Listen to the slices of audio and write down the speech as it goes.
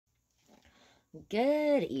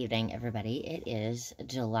Good evening, everybody. It is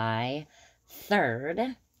July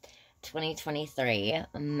 3rd, 2023,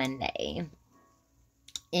 Monday.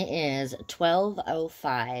 It is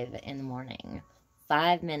 12:05 in the morning,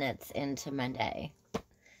 5 minutes into Monday.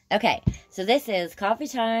 Okay, so this is Coffee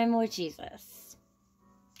Time with Jesus.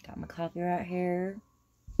 Got my coffee right here.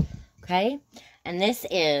 Okay, and this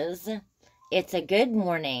is, it's a good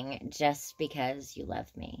morning just because you love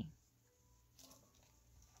me.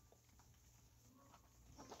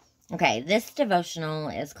 Okay, this devotional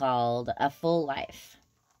is called A Full Life.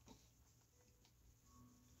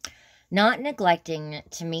 Not neglecting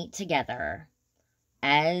to meet together,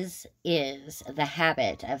 as is the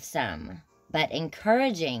habit of some, but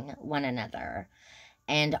encouraging one another,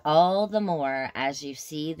 and all the more as you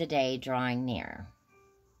see the day drawing near.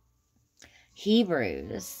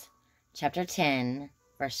 Hebrews chapter 10,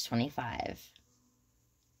 verse 25.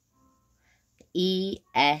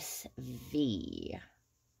 ESV.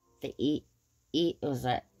 Was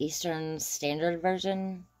that Eastern Standard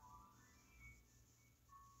Version?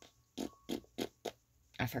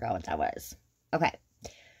 I forgot what that was. Okay.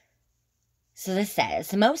 So this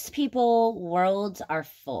says, most people's worlds are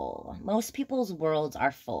full.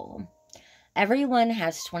 Everyone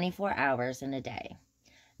has 24 hours in a day.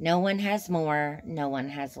 No one has more, no one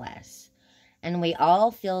has less. And we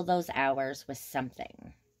all fill those hours with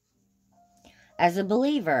something. As a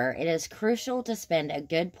believer, it is crucial to spend a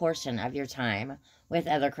good portion of your time with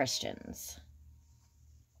other Christians.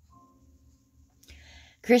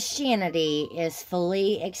 Christianity is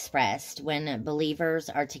fully expressed when believers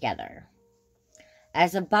are together.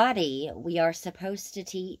 As a body, we are supposed to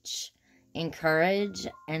teach, encourage,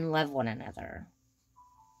 and love one another.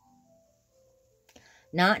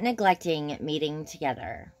 Not neglecting meeting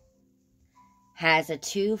together has a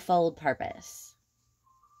twofold purpose.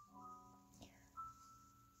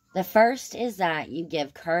 The first is that you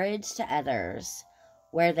give courage to others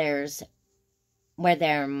where theirs might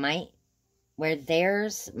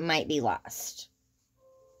be lost.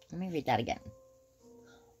 Let me read that again.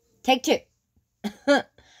 Take two.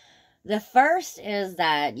 The first is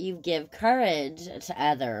that you give courage to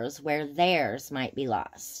others where theirs might be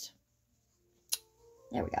lost.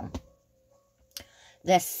 There we go.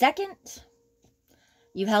 The second,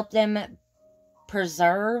 you help them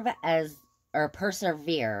persevere.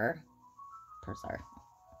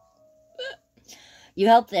 You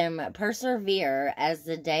help them persevere as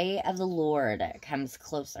the day of the Lord comes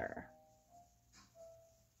closer.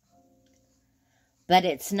 But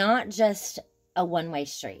it's not just a one-way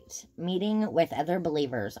street. Meeting with other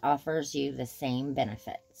believers offers you the same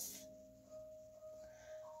benefits.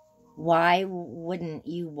 Why wouldn't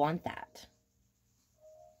you want that?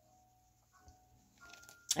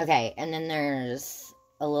 Okay, and then there's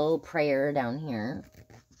a little prayer down here.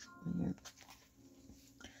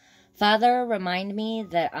 Father, remind me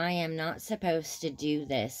that I am not supposed to do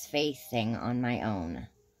this faith thing on my own.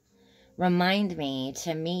 Remind me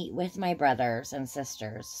to meet with my brothers and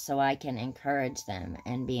sisters so I can encourage them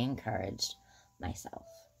and be encouraged myself.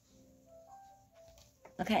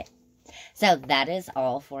 Okay, so that is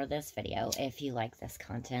all for this video. If you like this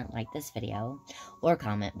content, like this video or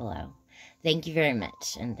comment below. Thank you very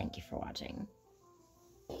much, and thank you for watching.